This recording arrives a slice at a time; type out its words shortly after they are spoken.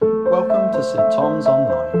to St Thomas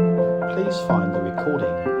Online. Please find the recording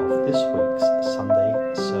of this week's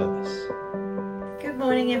Sunday service. Good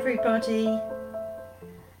morning, everybody.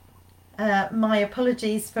 My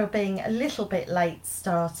apologies for being a little bit late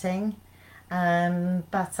starting,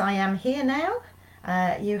 but I am here now.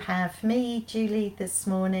 You have me, Julie, this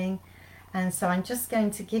morning, and so I'm just going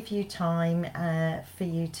to give you time for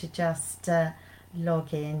you to just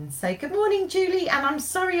log in. So good morning, Julie, and I'm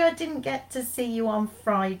sorry I didn't get to see you on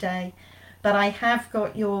Friday, but I have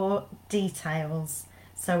got your details,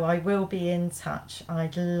 so I will be in touch.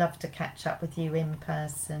 I'd love to catch up with you in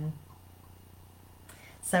person.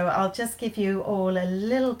 So I'll just give you all a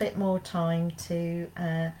little bit more time to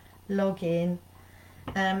log in.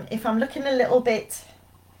 If I'm looking a little bit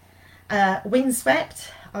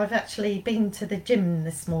windswept, I've actually been to the gym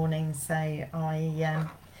this morning, so I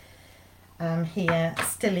am here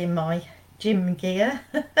still in my gym gear.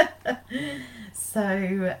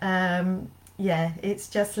 So yeah, it's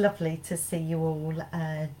just lovely to see you all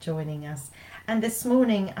joining us. And this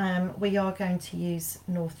morning we are going to use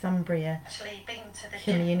Northumbria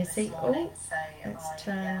Community. Let's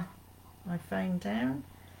turn my phone down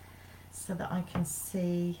so that I can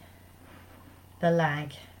see the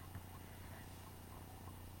lag.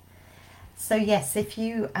 So yes, if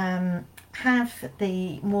you have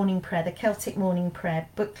the morning prayer, the Celtic morning prayer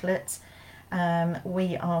booklet,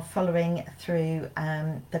 we are following through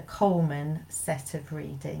the Coleman set of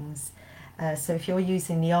readings. So if you're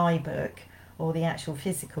using the iBook or the actual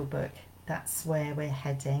physical book, that's where we're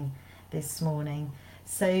heading this morning.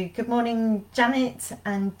 So good morning, Janet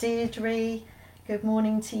and Deirdre. Good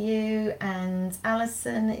morning to you. And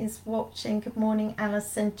Alison is watching. Good morning,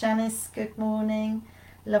 Alison. Janice, good morning.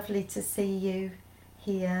 Lovely to see you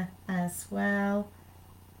here as well.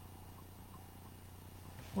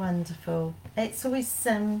 Wonderful. It's always,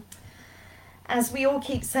 as we all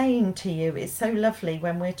keep saying to you, it's so lovely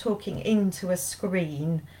when we're talking into a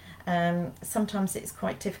screen. Sometimes it's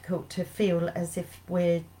quite difficult to feel as if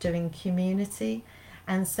we're doing community.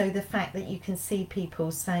 And so the fact that you can see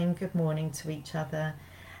people saying good morning to each other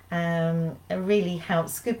it really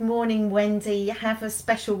helps. Good morning, Wendy. Have a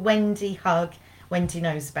special Wendy hug. Wendy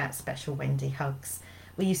knows about special Wendy hugs.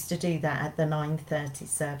 We used to do that at the 9:30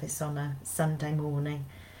 service on a Sunday morning.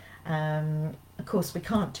 Of course, we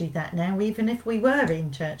can't do that now, even if we were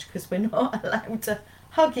in church, because we're not allowed to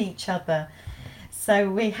hug each other. So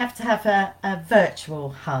we have to have a virtual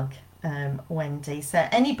hug, Wendy. So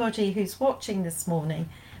anybody who's watching this morning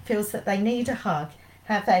feels that they need a hug,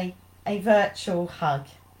 have a virtual hug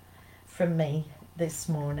from me this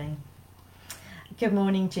morning. Good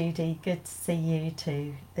morning, Judy. Good to see you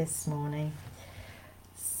too this morning.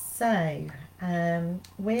 So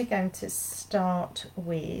we're going to start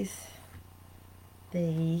with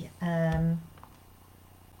the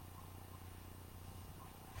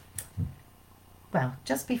well,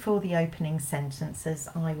 just before the opening sentences,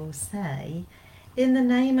 I will say, in the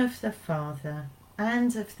name of the Father,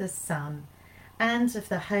 and of the Son, and of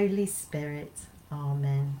the Holy Spirit,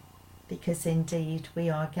 Amen. Because indeed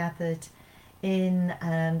we are gathered in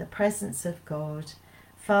the presence of God,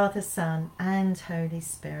 Father, Son, and Holy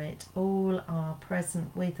Spirit, all are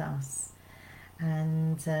present with us.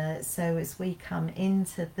 And so as we come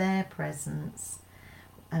into their presence,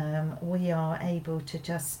 we are able to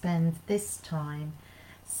just spend this time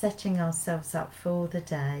setting ourselves up for the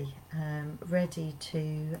day, ready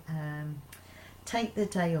to take the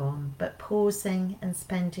day on, but pausing and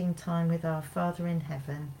spending time with our Father in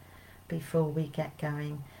heaven before we get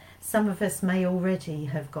going. Some of us may already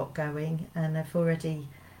have got going and have already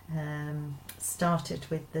started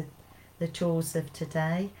with the chores of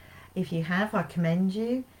today. If you have, I commend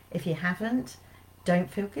you. If you haven't,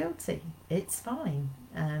 don't feel guilty. It's fine.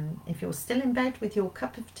 If you're still in bed with your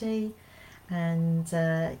cup of tea and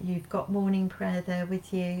you've got morning prayer there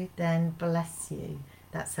with you, then bless you.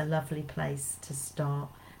 That's a lovely place to start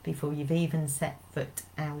before you've even set foot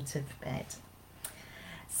out of bed.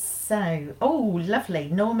 So, oh, lovely.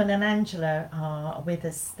 Norman and Angela are with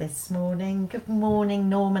us this morning. Good morning,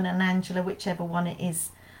 Norman and Angela, whichever one it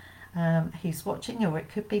is who's watching, or it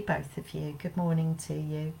could be both of you. Good morning to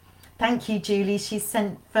you. Thank you, Julie. She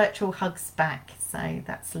sent virtual hugs back, so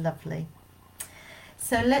that's lovely.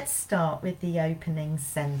 So let's start with the opening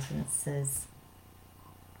sentences.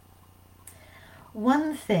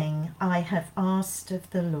 One thing I have asked of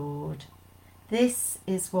the Lord, this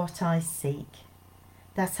is what I seek,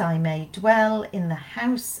 that I may dwell in the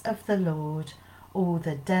house of the Lord all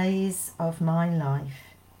the days of my life,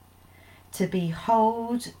 to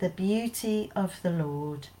behold the beauty of the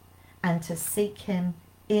Lord and to seek him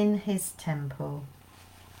in his temple.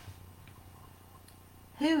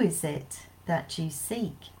 Who is it that you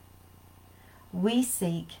seek? We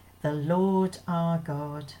seek the Lord our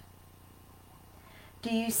God.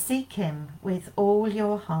 Do you seek him with all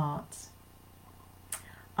your heart?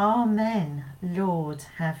 Amen, Lord,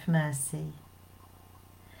 have mercy.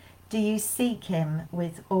 Do you seek him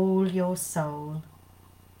with all your soul?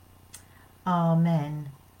 Amen,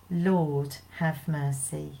 Lord, have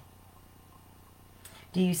mercy.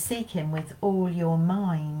 Do you seek him with all your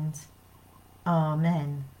mind?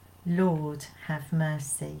 Amen, Lord, have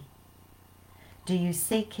mercy. Do you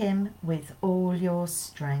seek him with all your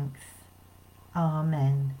strength?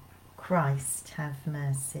 Amen, Christ, have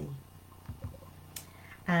mercy.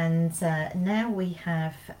 And now we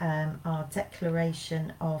have our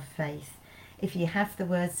declaration of faith. If you have the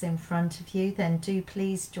words in front of you, then do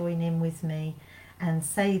please join in with me and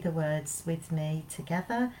say the words with me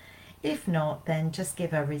together. If not, then just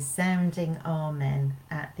give a resounding amen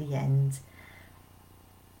at the end.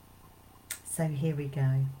 So here we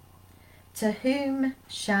go. To whom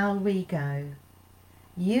shall we go?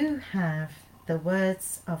 You have the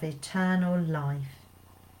words of eternal life.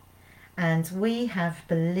 And we have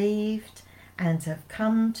believed and have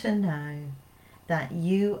come to know that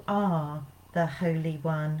you are the Holy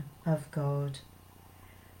One of God.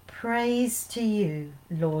 Praise to you,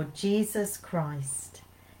 Lord Jesus Christ,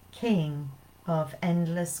 King of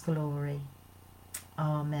endless glory.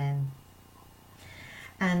 Amen.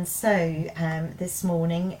 And so this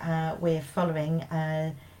morning we're following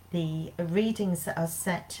the readings that are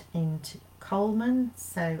set into Coleman.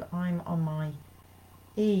 So I'm on my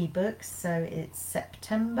e-book, so it's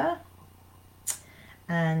September,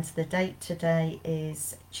 and the date today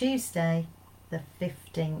is Tuesday the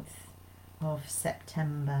 15th of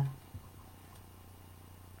September.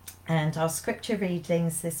 And our scripture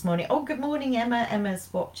readings this morning, oh good morning Emma, Emma's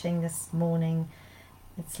watching this morning.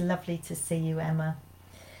 It's lovely to see you, Emma,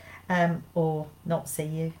 or not see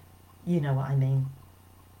you, you know what I mean.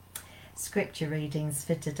 Scripture readings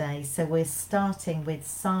for today, so we're starting with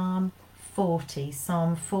Psalm 40,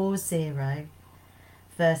 Psalm 40,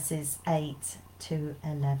 verses 8 to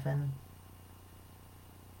 11.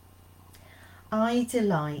 I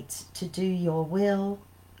delight to do your will,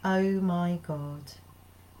 O my God.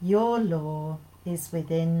 Your law is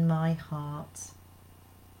within my heart.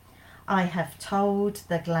 I have told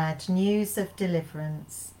the glad news of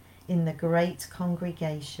deliverance in the great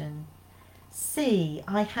congregation. See,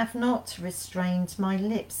 I have not restrained my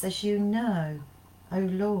lips, as you know, O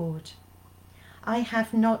Lord. I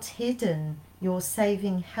have not hidden your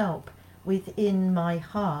saving help within my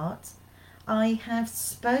heart. I have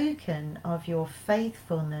spoken of your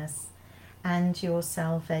faithfulness and your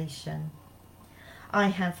salvation. I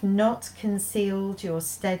have not concealed your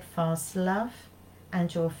steadfast love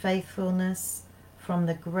and your faithfulness from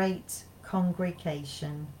the great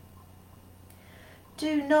congregation.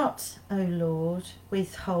 Do not, O Lord,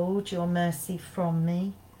 withhold your mercy from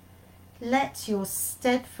me. Let your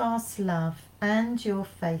steadfast love and your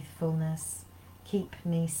faithfulness keep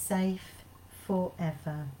me safe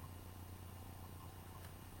forever.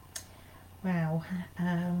 Wow,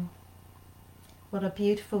 what a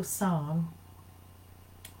beautiful psalm.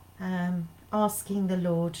 Asking the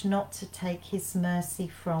Lord not to take his mercy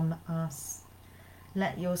from us.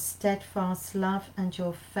 Let your steadfast love and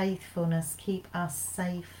your faithfulness keep us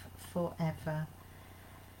safe forever.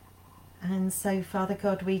 And so, Father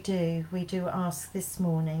God, we do ask this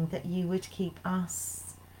morning that you would keep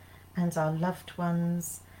us and our loved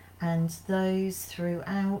ones and those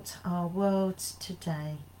throughout our world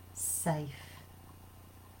today safe.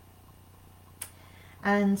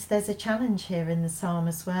 And there's a challenge here in the psalm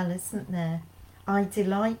as well, isn't there? I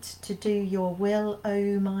delight to do your will,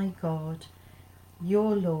 O my God.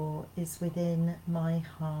 Your law is within my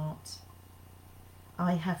heart.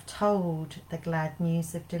 I have told the glad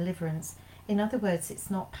news of deliverance. In other words, it's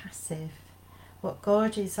not passive. What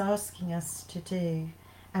God is asking us to do,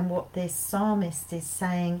 and what this psalmist is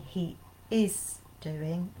saying he is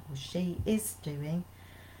doing, or she is doing,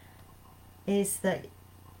 is that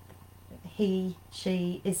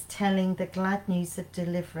she is telling the glad news of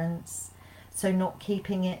deliverance. So not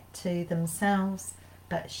keeping it to themselves,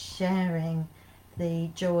 but sharing the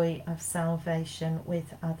joy of salvation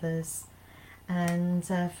with others. And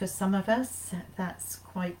for some of us, that's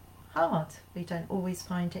quite hard. We don't always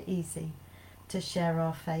find it easy to share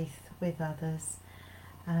our faith with others.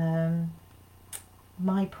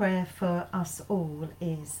 My prayer for us all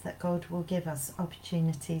is that God will give us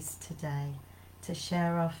opportunities today to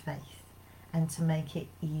share our faith and to make it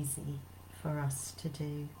easy for us to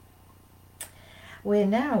do. We're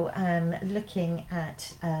now looking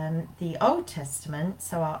at the Old Testament.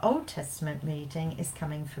 So our Old Testament reading is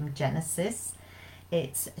coming from Genesis.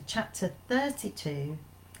 It's chapter 32,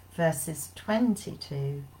 verses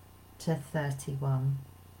 22 to 31.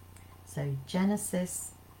 So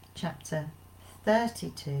Genesis chapter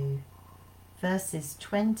 32, verses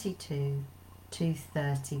 22 to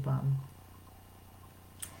 31.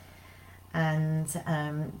 And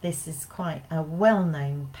this is quite a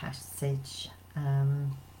well-known passage,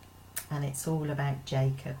 and it's all about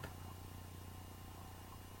Jacob.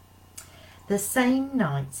 The same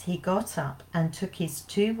night he got up and took his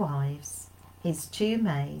 2 wives, his 2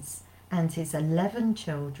 maids, and his 11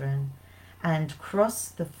 children, and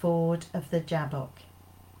crossed the ford of the Jabbok.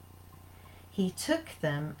 He took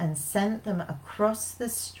them and sent them across the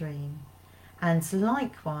stream, and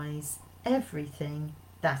likewise everything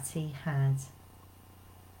that he had.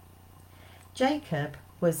 Jacob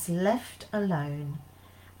was left alone,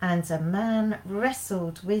 and a man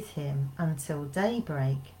wrestled with him until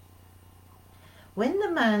daybreak. When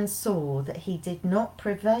the man saw that he did not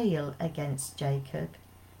prevail against Jacob,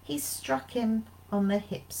 he struck him on the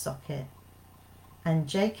hip socket, and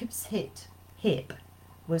Jacob's hip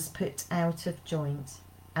was put out of joint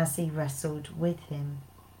as he wrestled with him.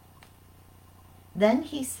 Then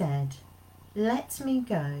he said, "Let me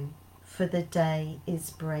go, for the day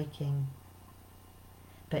is breaking."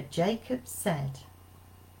 But Jacob said,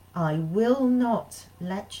 "I will not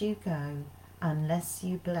let you go unless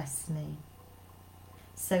you bless me."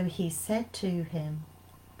 So he said to him,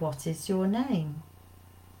 "What is your name?"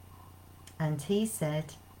 And he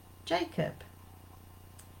said, "Jacob."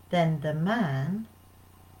 Then the man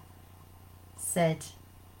said,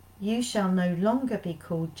 "You shall no longer be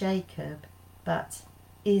called Jacob, but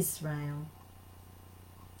Israel.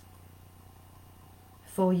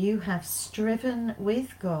 For you have striven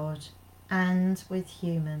with God and with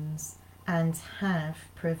humans, and have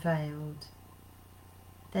prevailed."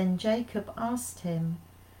 Then Jacob asked him,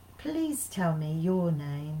 "Please tell me your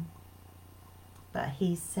name." But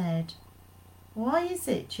he said, "Why is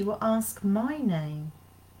it you ask my name?"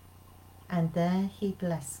 And there he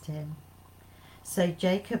blessed him. So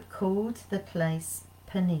Jacob called the place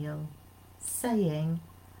Peniel, saying,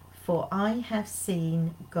 "For I have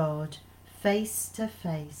seen God face to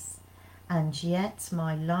face, and yet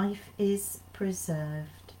my life is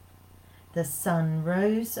preserved." The sun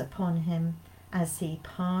rose upon him as he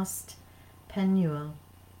passed Peniel,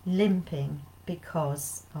 limping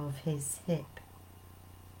because of his hip.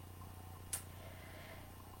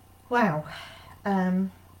 Wow.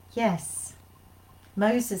 Yes,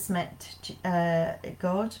 Moses met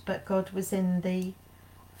God, but God was in the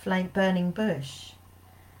burning bush.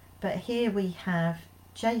 But here we have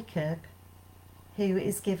Jacob, who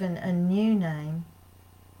is given a new name,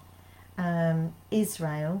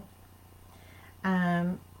 Israel,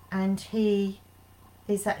 and he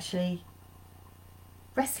is actually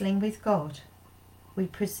wrestling with God. We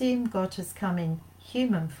presume God has come in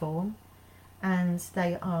human form, and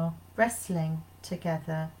they are wrestling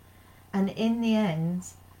together. And in the end,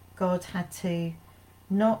 God had to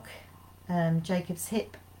knock Jacob's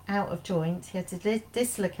hip out of joint. He had to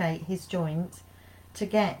dislocate his joint to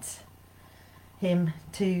get him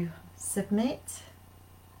to submit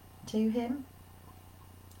to him.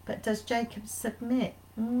 But does Jacob submit?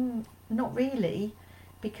 Not really,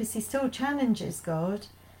 because he still challenges God.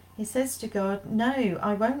 He says to God, "No,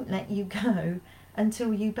 I won't let you go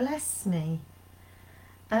until you bless me."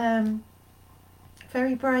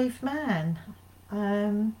 Very brave man.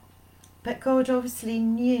 But God obviously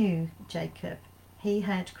knew Jacob. He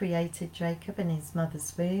had created Jacob in his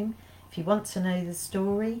mother's womb. If you want to know the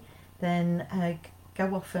story, then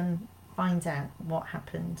go off and find out what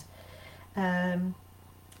happened.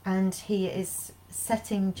 And he is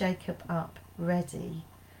setting Jacob up ready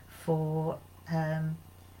for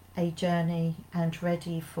a journey and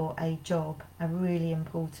ready for a job, a really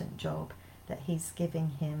important job that he's giving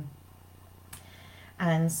him.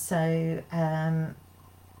 And so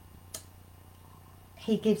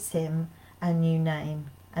he gives him a new name,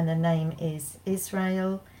 and the name is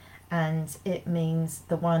Israel, and it means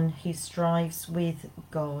the one who strives with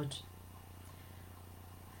God.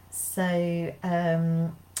 So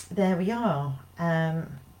there we are.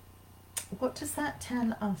 What does that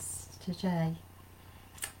tell us today?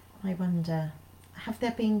 I wonder, have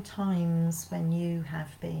there been times when you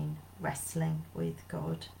have been wrestling with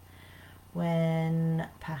God, when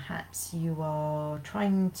perhaps you are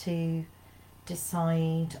trying to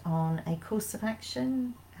decide on a course of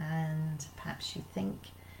action, and perhaps you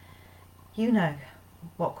think you know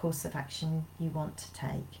what course of action you want to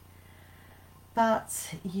take,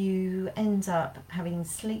 but you end up having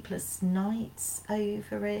sleepless nights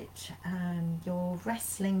over it. You're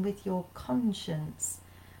wrestling with your conscience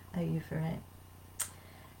over it.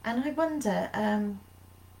 And I wonder,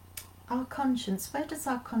 our conscience, where does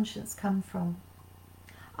our conscience come from?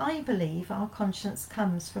 I believe our conscience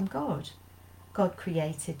comes from God. God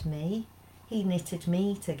created me. He knitted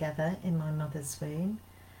me together in my mother's womb.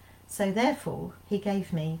 So therefore, he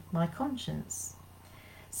gave me my conscience.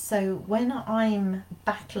 So when I'm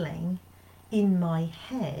battling in my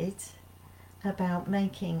head about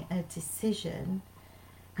making a decision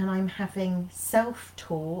and I'm having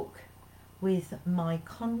self-talk with my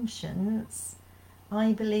conscience,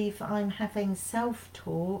 I believe I'm having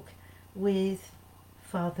self-talk with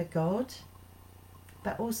Father God,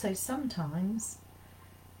 but also sometimes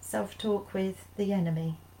self-talk with the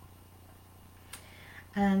enemy.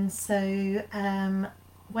 And so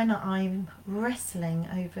when I'm wrestling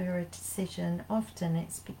over a decision, often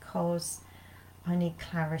it's because I need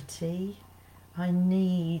clarity. I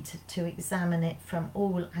need to examine it from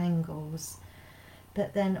all angles.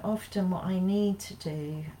 But then often what I need to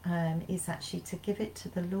do is actually to give it to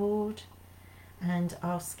the Lord and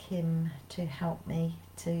ask him to help me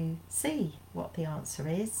to see what the answer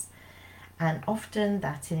is. And often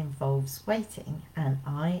that involves waiting, and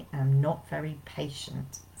I am not very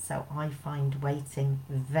patient, so I find waiting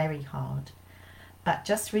very hard. But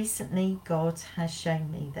just recently God has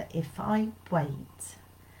shown me that if I wait,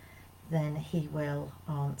 then he will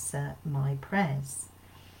answer my prayers.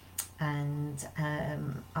 And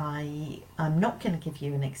I'm not going to give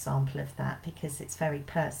you an example of that because it's very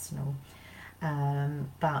personal.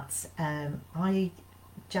 But I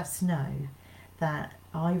just know that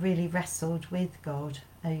I really wrestled with God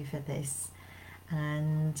over this,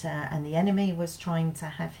 and the enemy was trying to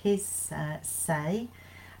have his say,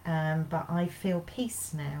 but I feel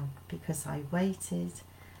peace now because I waited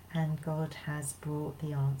and God has brought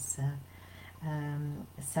the answer.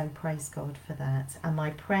 So praise God for that. And my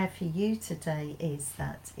prayer for you today is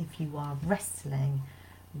that if you are wrestling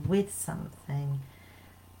with something,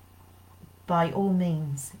 by all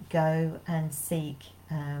means go and seek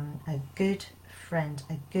a good friend,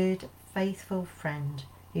 a good faithful friend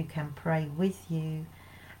who can pray with you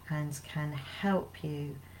and can help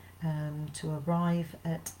you to arrive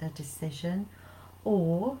at a decision,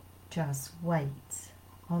 or just wait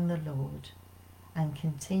on the Lord and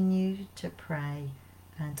continue to pray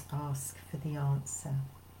and ask for the answer.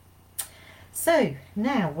 So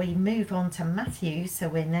now we move on to Matthew. So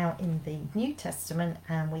we're now in the New Testament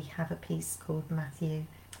and we have a piece called Matthew.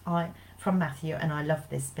 From Matthew, and I love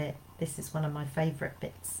this bit. This is one of my favourite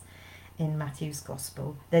bits in Matthew's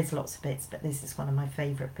Gospel. There's lots of bits, but this is one of my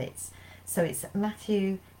favourite bits. So it's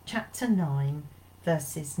Matthew chapter 9,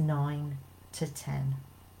 verses 9 to 10.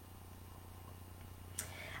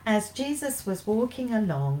 As Jesus was walking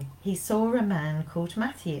along, he saw a man called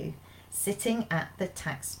Matthew sitting at the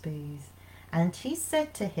tax booth, and he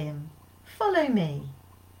said to him, "Follow me."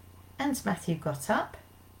 And Matthew got up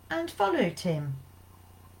and followed him.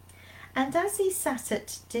 And as he sat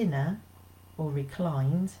at dinner, or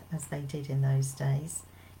reclined, as they did in those days,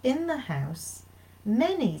 in the house,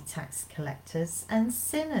 many tax collectors and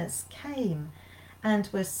sinners came and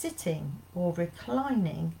were sitting or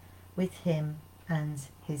reclining with him and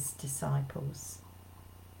his disciples.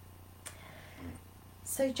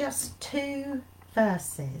 So just 2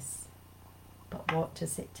 verses, but what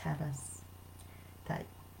does it tell us? That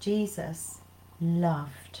Jesus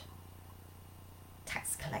loved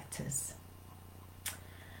tax collectors.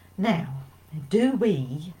 Now, do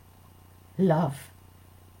we love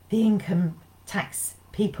the income tax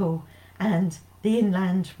people and the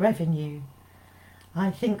inland revenue? I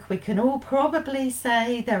think we can all probably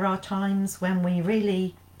say there are times when we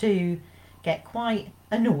really do get quite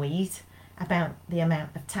annoyed about the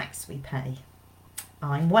amount of tax we pay.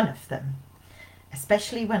 I'm one of them,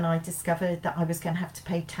 especially when I discovered that I was going to have to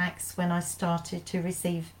pay tax when I started to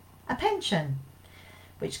receive a pension,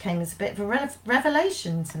 which came as a bit of a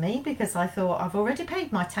revelation to me because I thought I've already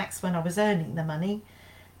paid my tax when I was earning the money.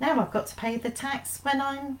 Now I've got to pay the tax when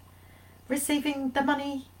I'm receiving the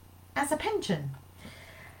money as a pension.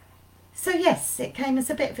 So yes, it came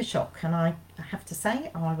as a bit of a shock, and I have to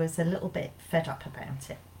say I was a little bit fed up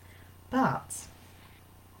about it. But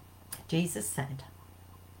Jesus said,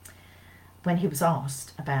 when he was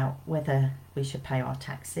asked about whether we should pay our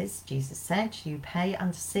taxes, Jesus said, "You pay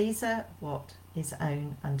unto Caesar what is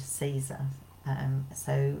owed unto Caesar."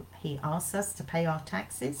 So he asks us to pay our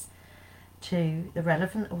taxes to the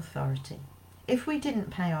relevant authority. If we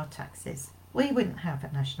didn't pay our taxes, we wouldn't have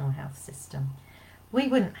a national health system. We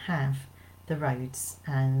wouldn't have the roads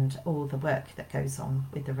and all the work that goes on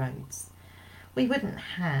with the roads, we wouldn't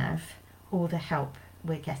have all the help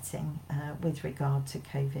we're getting with regard to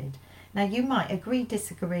COVID. Now, you might agree,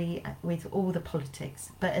 disagree with all the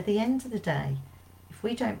politics, but at the end of the day, if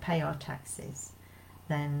we don't pay our taxes,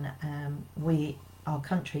 then our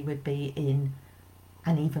country would be in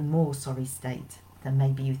an even more sorry state than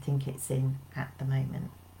maybe you think it's in at the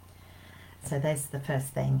moment. So there's the first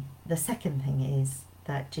thing. The second thing is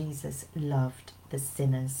that Jesus loved the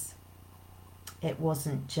sinners. It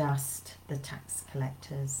wasn't just the tax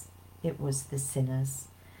collectors, it was the sinners.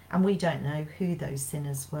 And we don't know who those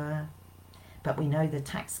sinners were, but we know the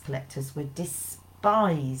tax collectors were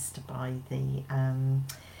despised by the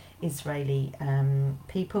Israeli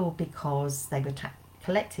people because they were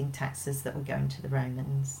collecting taxes that were going to the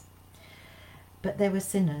Romans. But there were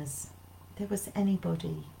sinners. There was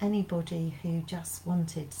anybody who just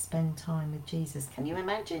wanted to spend time with Jesus. Can you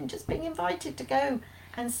imagine just being invited to go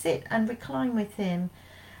and sit and recline with him?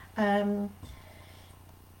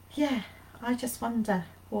 I just wonder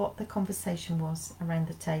what the conversation was around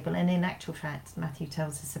the table. And in actual fact, Matthew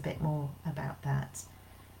tells us a bit more about that.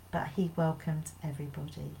 But he welcomed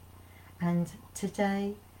everybody. And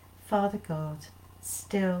today, Father God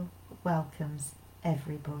still welcomes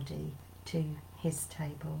everybody to his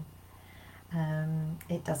table.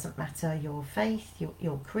 It doesn't matter your faith,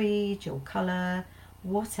 your creed, your colour,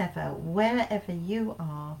 whatever, wherever you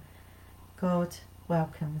are, God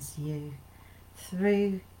welcomes you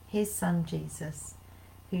through his son Jesus,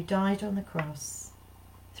 who died on the cross,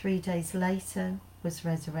 3 days later was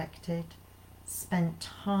resurrected, spent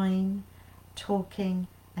time talking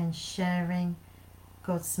and sharing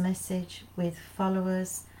God's message with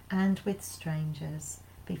followers and with strangers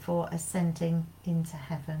before ascending into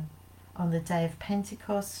heaven. On the day of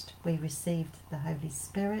Pentecost, we received the Holy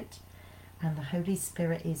Spirit, and the Holy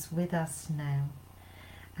Spirit is with us now.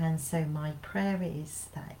 And so my prayer is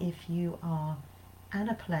that if you are at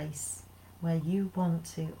a place where you want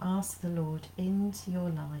to ask the Lord into your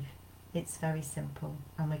life, it's very simple,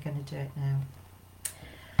 and we're going to do it now.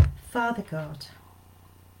 Father God,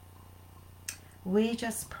 we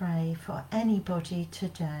just pray for anybody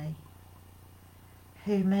today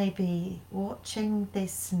who may be watching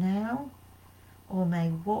this now or may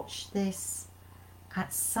watch this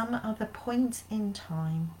at some other point in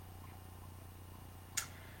time.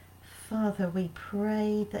 Father, we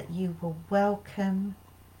pray that you will welcome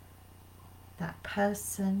that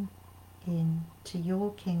person into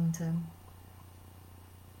your kingdom.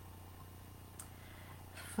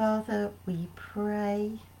 Father, we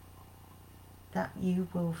pray that you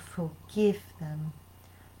will forgive them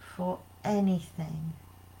for anything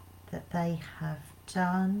that they have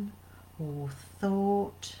done or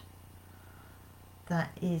thought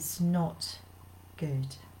that is not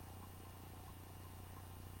good.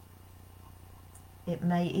 It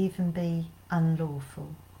may even be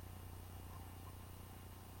unlawful.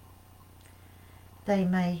 They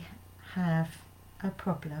may have a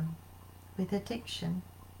problem with addiction,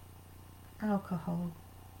 alcohol,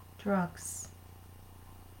 drugs,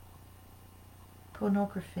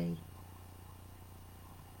 pornography.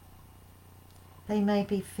 They may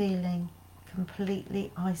be feeling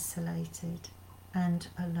completely isolated and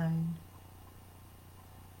alone.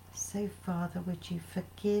 So, Father, would you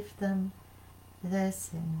forgive them their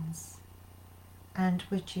sins, and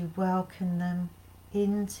would you welcome them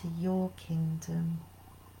into your kingdom?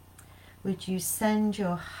 Would you send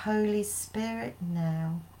your Holy Spirit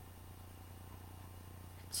now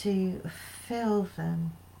to fill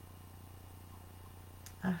them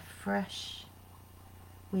afresh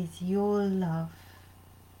with your love,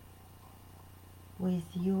 with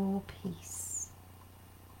your peace,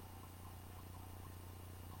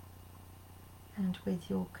 and with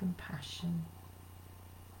your compassion?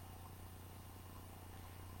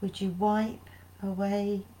 Would you wipe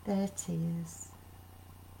away their tears?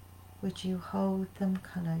 Would you hold them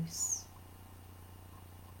close?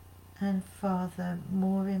 And Father,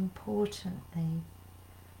 more importantly,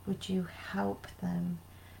 would you help them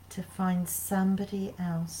to find somebody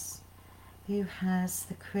else who has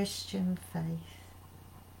the Christian faith,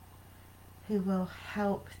 who will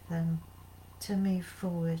help them to move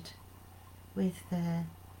forward with their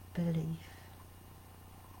belief.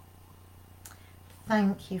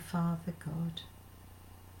 Thank you, Father God,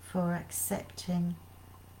 for accepting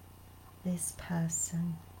this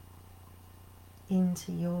person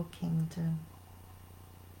into your kingdom.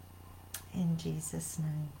 In Jesus'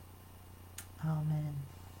 name, amen.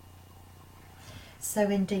 So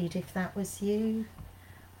indeed, if that was you,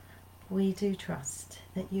 we do trust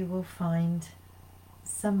that you will find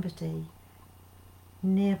somebody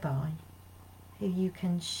nearby who you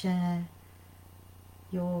can share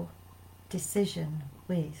your decision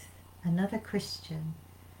with, another Christian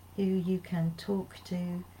who you can talk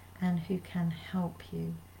to and who can help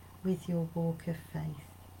you with your walk of faith.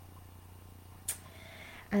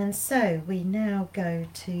 And so we now go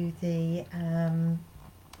to the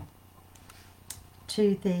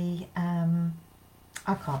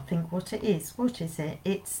I can't think what it is. What is it?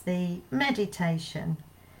 It's the meditation.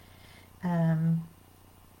 And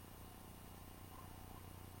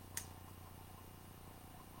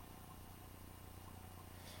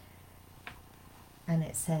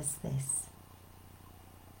it says this: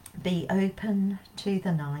 be open to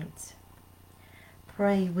the night.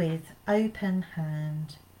 Pray with open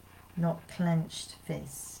hand, not clenched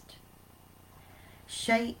fist.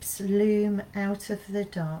 Shapes loom out of the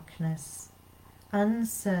darkness,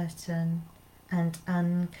 uncertain and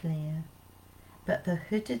unclear, but the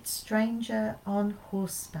hooded stranger on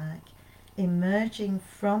horseback, emerging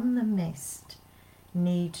from the mist,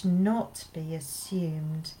 need not be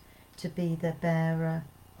assumed to be the bearer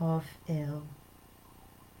of ill.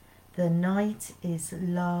 The night is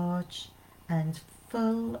large and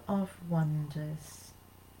full of wonders.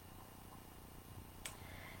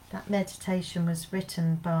 That meditation was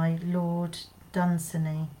written by Lord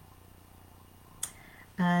Dunsany,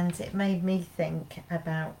 and it made me think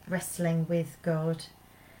about wrestling with God,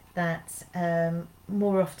 that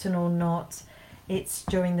more often or not it's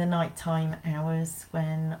during the nighttime hours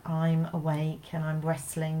when I'm awake and I'm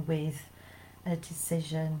wrestling with a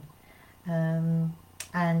decision, and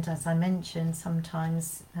as I mentioned,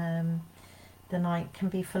 sometimes the night can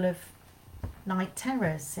be full of night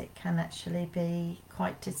terrors. It can actually be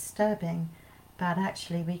quite disturbing, but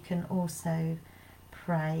actually we can also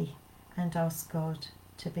pray and ask God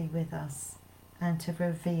to be with us and to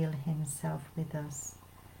reveal himself with us.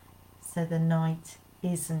 So the night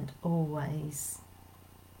isn't always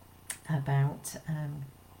about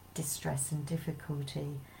distress and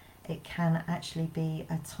difficulty. It can actually be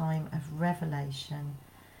a time of revelation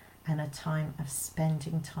and a time of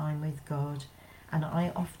spending time with God. And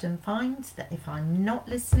I often find that if I'm not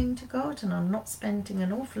listening to God and I'm not spending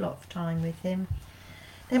an awful lot of time with him,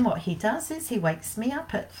 then what he does is he wakes me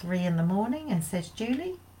up at 3 in the morning and says,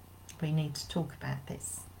 Julie, we need to talk about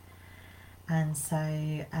this. And so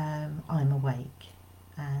I'm awake,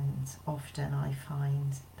 and often I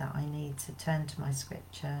find that I need to turn to my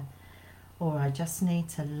scripture, or I just need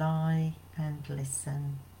to lie and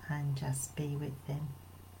listen and just be with him.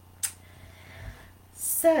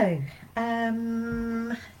 So,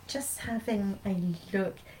 just having a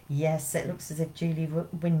look. Yes, it looks as if Julie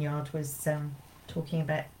Wynyard was talking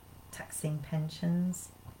about taxing pensions.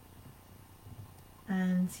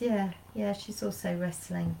 And yeah, she's also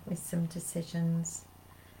wrestling with some decisions.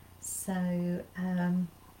 So,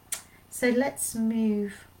 so let's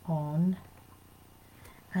move on.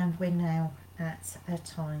 And we're now at a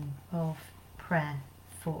time of prayer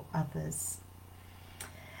for others.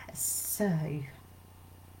 So,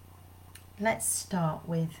 let's start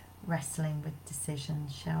with wrestling with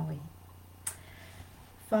decisions, shall we?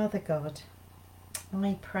 Father God,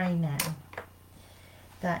 I pray now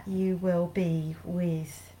that you will be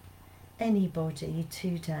with anybody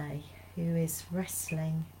today who is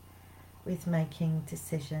wrestling with making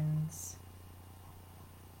decisions.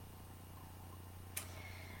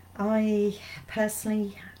 I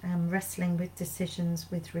personally am wrestling with decisions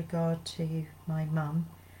with regard to my mum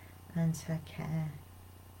and her care.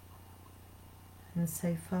 And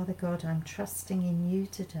so, Father God, I'm trusting in you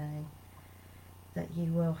today that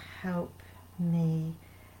you will help me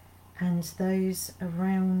and those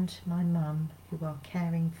around my mum who are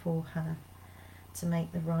caring for her to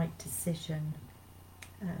make the right decision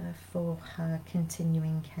for her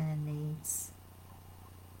continuing care needs.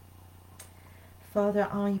 Father,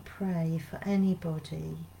 I pray for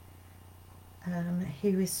anybody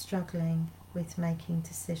who is struggling with making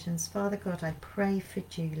decisions. Father God, I pray for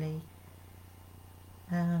Julie,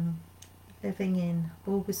 living in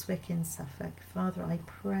Bulberswick in Suffolk. Father, I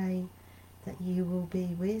pray that you will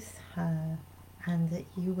be with her and that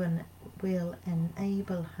you will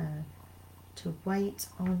enable her to wait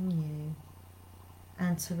on you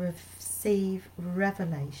and to receive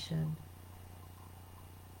revelation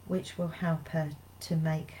which will help her to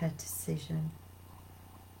make her decision.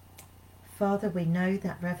 Father, we know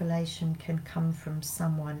that revelation can come from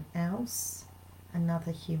someone else,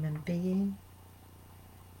 another human being.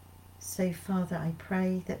 So, Father, I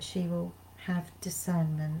pray that she will have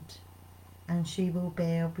discernment and she will be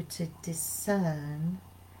able to discern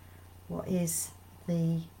what is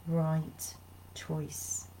the right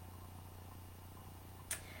choice.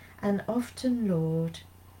 And often, Lord,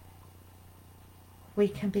 we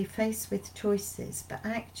can be faced with choices, but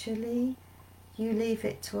actually you leave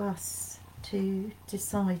it to us to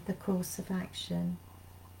decide the course of action.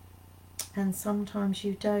 And sometimes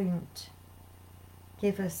you don't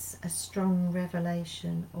give us a strong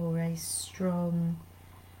revelation or a strong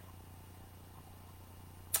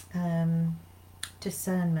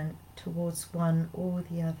discernment towards one or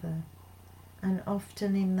the other. And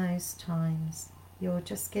often in those times, you're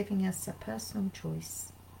just giving us a personal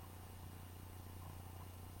choice.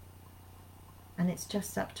 And it's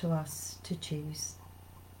just up to us to choose.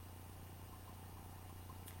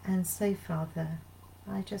 And so, Father,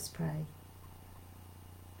 I just pray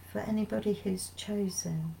for anybody who's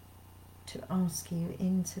chosen to ask you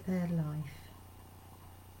into their life,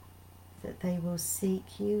 that they will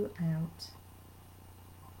seek you out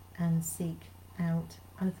and seek out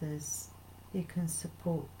others who can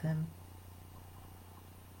support them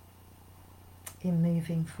in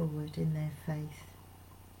moving forward in their faith.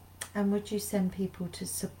 And would you send people to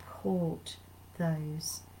support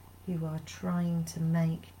those who are trying to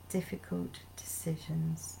make difficult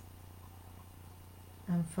decisions?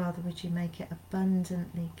 And Father, would you make it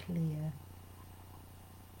abundantly clear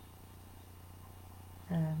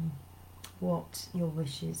what your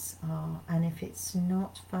wishes are? And if it's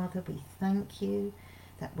not, Father, we thank you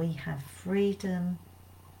that we have freedom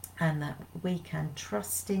and that we can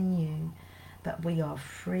trust in you, but we are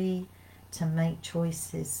free to make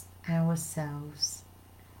choices ourselves,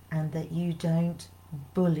 and that you don't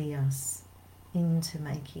bully us into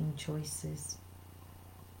making choices.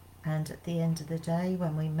 And at the end of the day,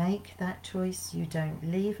 when we make that choice, you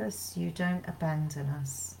don't leave us, you don't abandon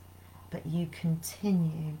us, but you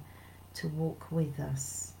continue to walk with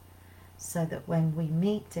us, so that when we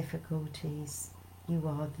meet difficulties, you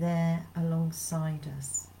are there alongside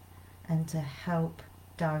us and to help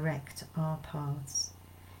direct our paths.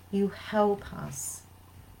 You help us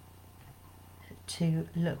to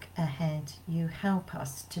look ahead. You help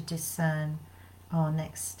us to discern our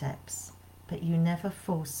next steps, but you never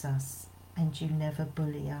force us and you never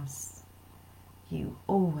bully us. You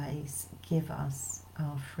always give us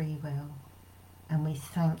our free will, and we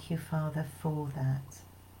thank you, Father, for that.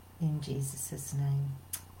 In Jesus' name,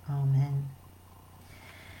 Amen.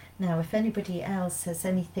 Now, if anybody else has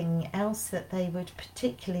anything else that they would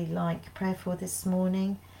particularly like prayer for this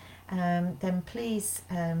morning, then please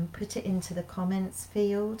put it into the comments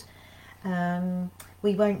field.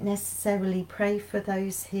 We won't necessarily pray for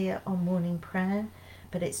those here on morning prayer,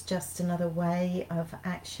 but it's just another way of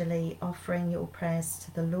actually offering your prayers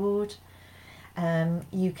to the Lord.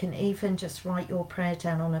 You can even just write your prayer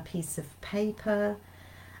down on a piece of paper.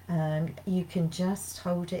 You can just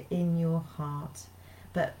hold it in your heart.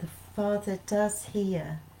 But the Father does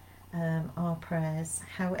hear our prayers,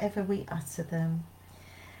 however we utter them.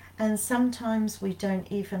 And sometimes we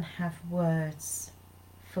don't even have words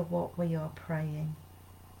for what we are praying.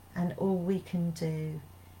 And all we can do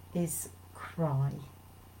is cry.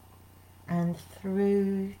 And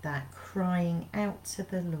through that crying out to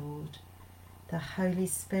the Lord, the Holy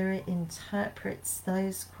Spirit interprets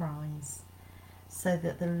those cries so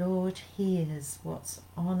that the Lord hears what's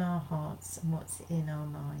on our hearts and what's in our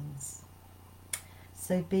minds.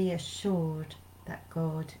 So be assured that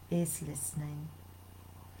God is listening.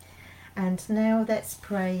 And now let's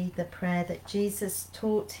pray the prayer that Jesus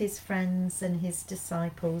taught his friends and his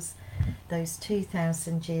disciples those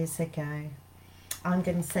 2,000 years ago. I'm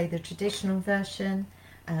going to say the traditional version.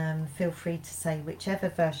 Feel free to say whichever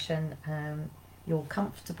version you're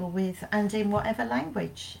comfortable with, and in whatever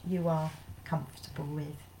language you are comfortable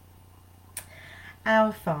with.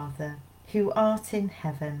 Our Father, who art in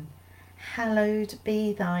heaven, hallowed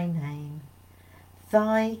be thy name.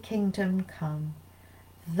 Thy kingdom come.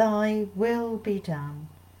 Thy will be done,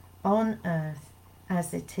 on earth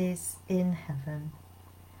as it is in heaven.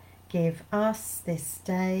 Give us this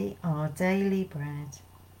day our daily bread,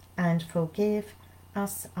 and forgive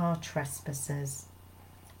us our trespasses,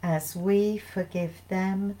 as we forgive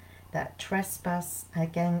them that trespass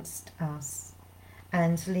against us.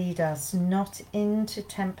 And lead us not into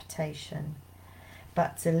temptation,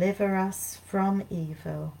 but deliver us from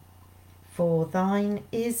evil. For thine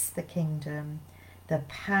is the kingdom, the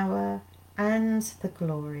power and the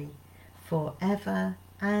glory, for ever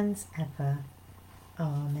and ever.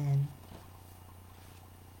 Amen.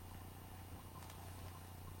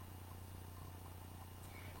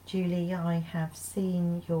 Julie, I have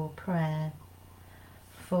seen your prayer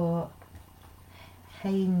for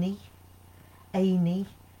Amy,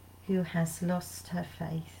 who has lost her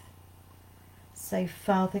faith. So,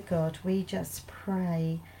 Father God, we just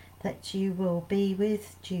pray that you will be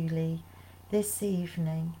with Julie this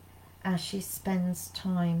evening as she spends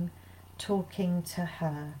time talking to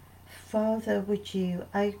her. Father, would you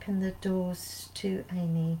open the doors to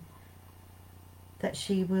Amy, that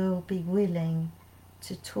she will be willing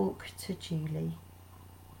to talk to Julie.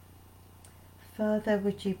 Father,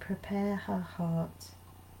 would you prepare her heart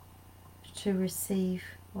to receive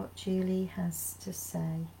what Julie has to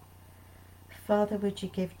say. Father, would you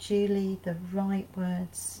give Julie the right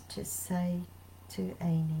words to say to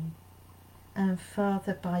Amy. And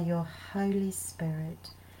Father, by your Holy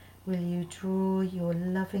Spirit, will you draw your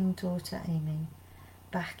loving daughter Amy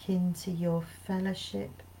back into your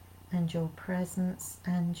fellowship and your presence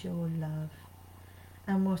and your love.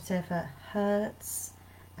 And whatever hurts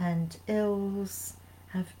and ills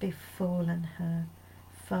have befallen her,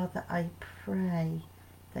 Father, I pray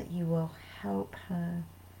that you will help her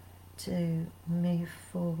to move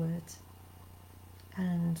forward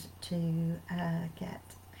and to get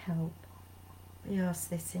help. We ask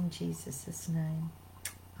this in Jesus' name.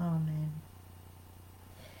 Amen.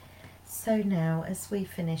 So now, as we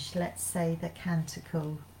finish, let's say the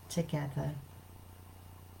canticle together.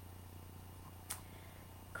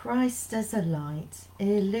 Christ as a light,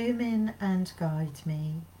 illumine and guide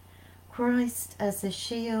me. Christ as a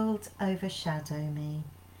shield, overshadow me.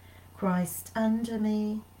 Christ under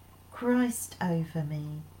me, Christ over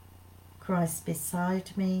me. Christ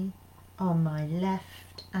beside me, on my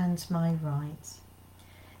left and my right.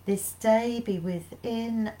 This day be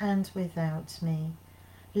within and without me,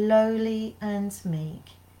 lowly and meek,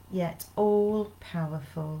 yet all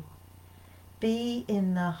powerful. Be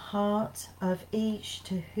in the heart of each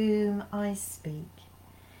to whom I speak,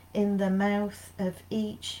 in the mouth of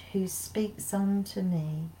each who speaks unto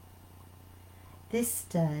me. This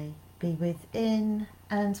day be within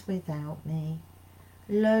and without me,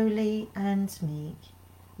 lowly and meek,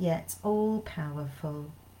 yet all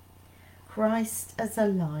powerful. Christ as a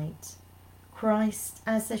light, Christ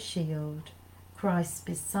as a shield, Christ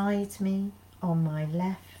beside me, on my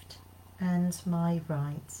left and my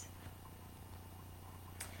right.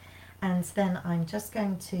 And then I'm just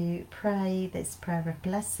going to pray this prayer of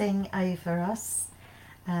blessing over us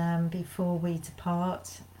before we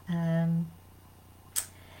depart.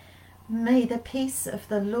 May the peace of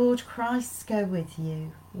the Lord Christ go with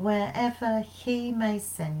you wherever he may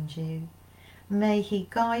send you. May he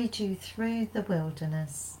guide you through the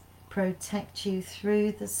wilderness, protect you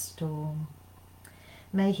through the storm.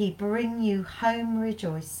 May he bring you home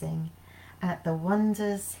rejoicing at the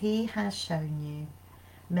wonders he has shown you.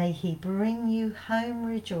 May he bring you home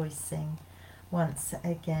rejoicing once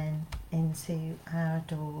again into our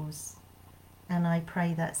doors. And I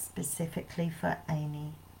pray that specifically for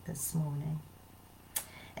Amy this morning.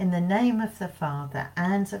 In the name of the Father,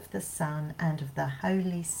 and of the Son, and of the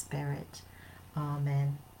Holy Spirit.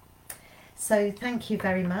 Amen. So thank you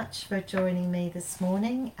very much for joining me this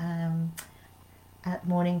morning at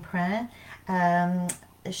morning prayer.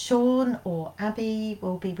 Sean or Abby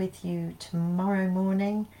will be with you tomorrow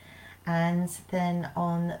morning, and then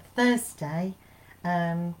on Thursday,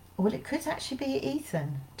 well, it could actually be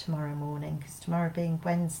Ethan tomorrow morning, because tomorrow being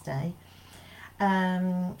Wednesday,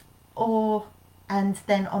 and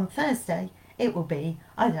then on Thursday it will be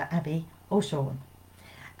either Abby or Sean,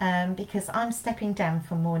 because I'm stepping down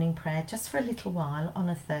from morning prayer just for a little while on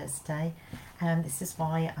a Thursday. This is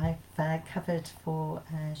why I've covered for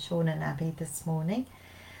Sean and Abby this morning.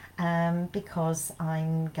 Because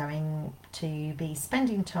I'm going to be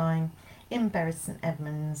spending time in Bury St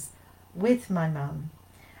Edmunds with my mum,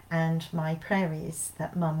 and my prayer is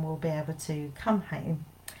that mum will be able to come home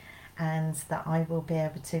and that I will be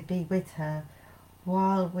able to be with her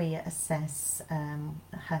while we assess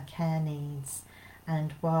her care needs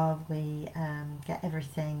and while we get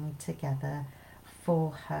everything together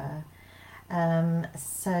for her.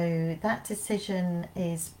 So that decision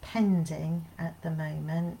is pending at the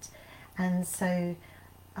moment, and so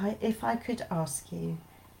if I could ask you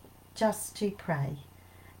just to pray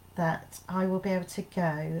that I will be able to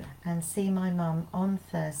go and see my mum on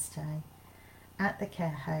Thursday at the care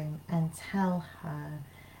home and tell her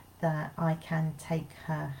that I can take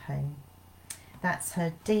her home. That's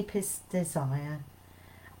her deepest desire,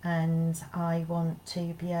 and I want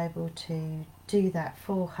to be able to do that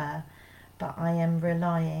for her. But I am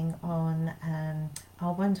relying on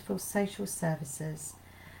our wonderful social services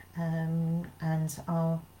and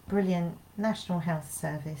our brilliant National Health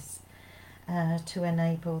Service to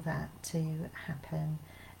enable that to happen.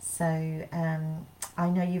 So I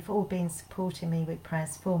know you've all been supporting me with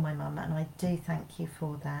prayers for my mum, and I do thank you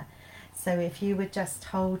for that. So if you would just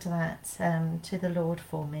hold that to the Lord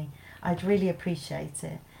for me, I'd really appreciate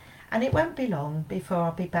it. And it won't be long before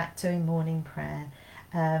I'll be back doing morning prayer.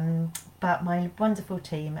 But my wonderful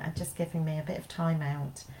team are just giving me a bit of time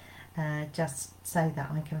out just so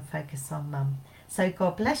that I can focus on Mum. So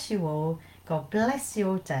God bless you all, God bless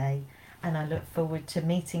your day, and I look forward to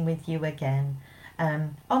meeting with you again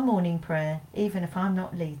on morning prayer, even if I'm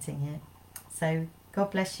not leading it. So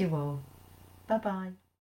God bless you all. Bye bye.